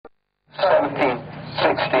17,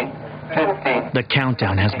 16, 15. The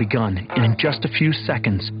countdown has begun, and in just a few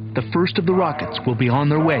seconds, the first of the rockets will be on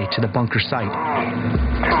their way to the bunker site. 2,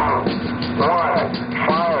 1,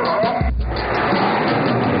 fire.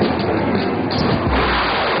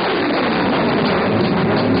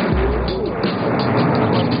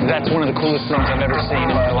 That's one of the coolest things I've ever seen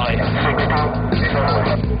in my life.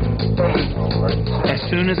 As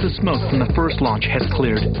soon as the smoke from the first launch has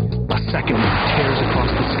cleared, a second one tears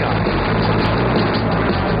across the sky.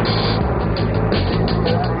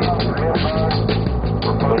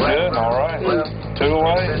 We're good? All right. 2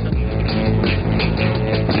 away.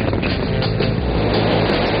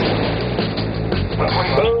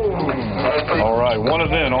 Boom. All right, 1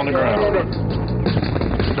 is in on the ground.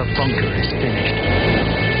 The bunker is finished.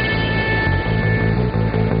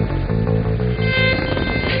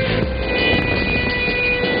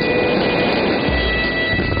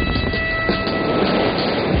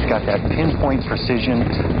 Got that pinpoint precision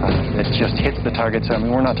that just hits the target. So, I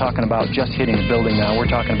mean, we're not talking about just hitting a building now.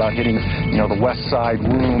 We're talking about hitting, you know, the west side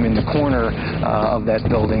room in the corner of that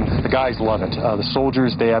building. The guys love it. The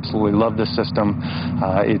soldiers, they absolutely love this system.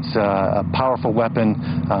 It's a powerful weapon,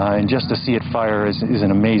 and just to see it fire is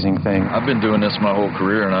an amazing thing. I've been doing this my whole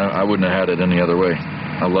career, and I wouldn't have had it any other way.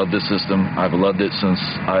 I love this system. I've loved it since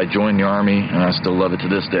I joined the Army, and I still love it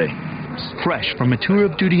to this day. Fresh from a tour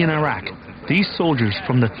of duty in Iraq, these soldiers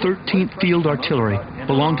from the 13th Field Artillery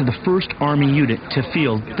belong to the 1st Army unit to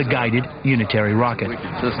field the guided unitary rocket.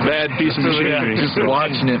 This bad piece of machinery. Just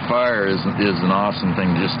watching it fire is an awesome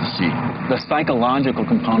thing just to see. The psychological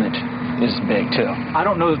component is big, too. I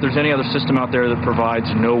don't know that there's any other system out there that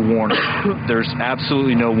provides no warning. There's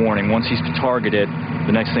absolutely no warning. Once he's targeted,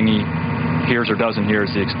 the next thing he hears or doesn't hear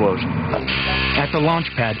is the explosion. At the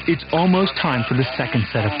launch pad, it's almost time for the second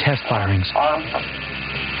set of test firings.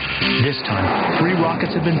 This time, 3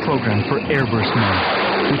 rockets have been programmed for airburst mode,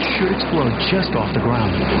 which should explode just off the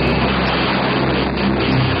ground.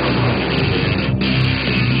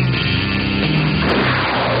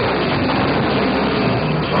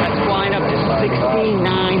 That's flying up to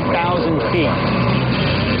 69,000 feet.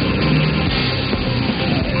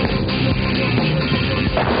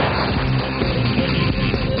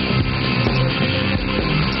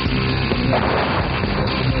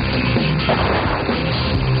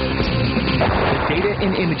 Data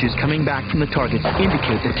and images coming back from the targets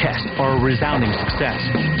indicate the tests are a resounding success.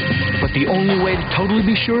 But the only way to totally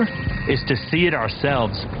be sure is to see it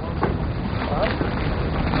ourselves.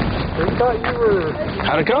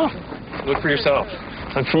 How'd it go? Look for yourself.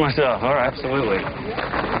 Look for myself. All right. Absolutely.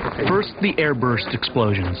 First, the airburst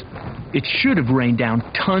explosions. It should have rained down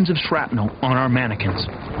tons of shrapnel on our mannequins.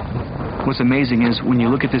 What's amazing is when you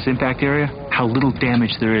look at this impact area, how little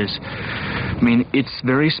damage there is. I mean, it's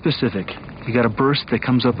very specific. You got a burst that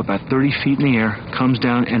comes up about 30 feet in the air, comes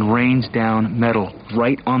down and rains down metal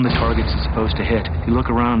right on the targets it's supposed to hit. You look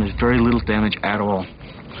around, there's very little damage at all.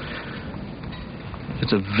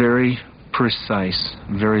 It's a very precise,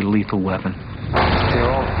 very lethal weapon. They're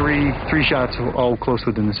all three shots all close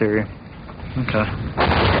within this area. Okay.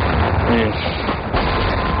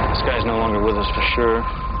 This guy's no longer with us for sure.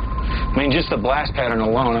 I mean, just the blast pattern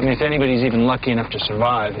alone. I mean, if anybody's even lucky enough to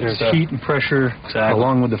survive. There's heat and pressure,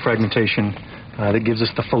 along with the fragmentation, that gives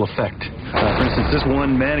us the full effect. For instance, this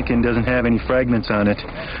one mannequin doesn't have any fragments on it,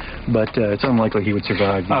 but it's unlikely he would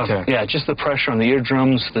survive the attack. Yeah, just the pressure on the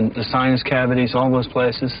eardrums, the sinus cavities, all those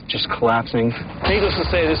places, just collapsing. Needless to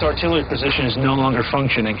say, this artillery position is no longer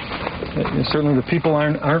functioning. Certainly the people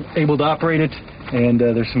aren't able to operate it, and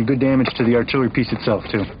there's some good damage to the artillery piece itself,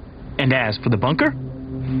 too. And as for the bunker?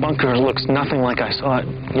 Bunker looks nothing like I saw it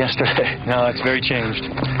yesterday. No, it's very changed.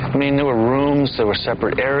 I mean, there were rooms, there were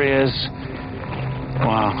separate areas.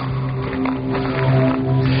 Wow.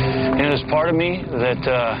 You know, there's part of me that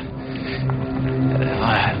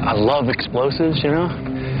I love explosives, you know,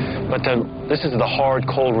 but this is the hard,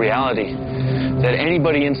 cold reality that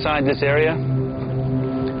anybody inside this area,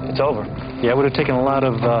 it's over. Yeah, it would have taken a lot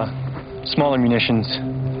of smaller munitions,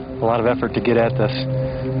 a lot of effort to get at this.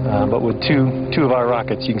 But with two of our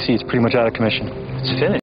rockets, you can see it's pretty much out of commission. It's finished.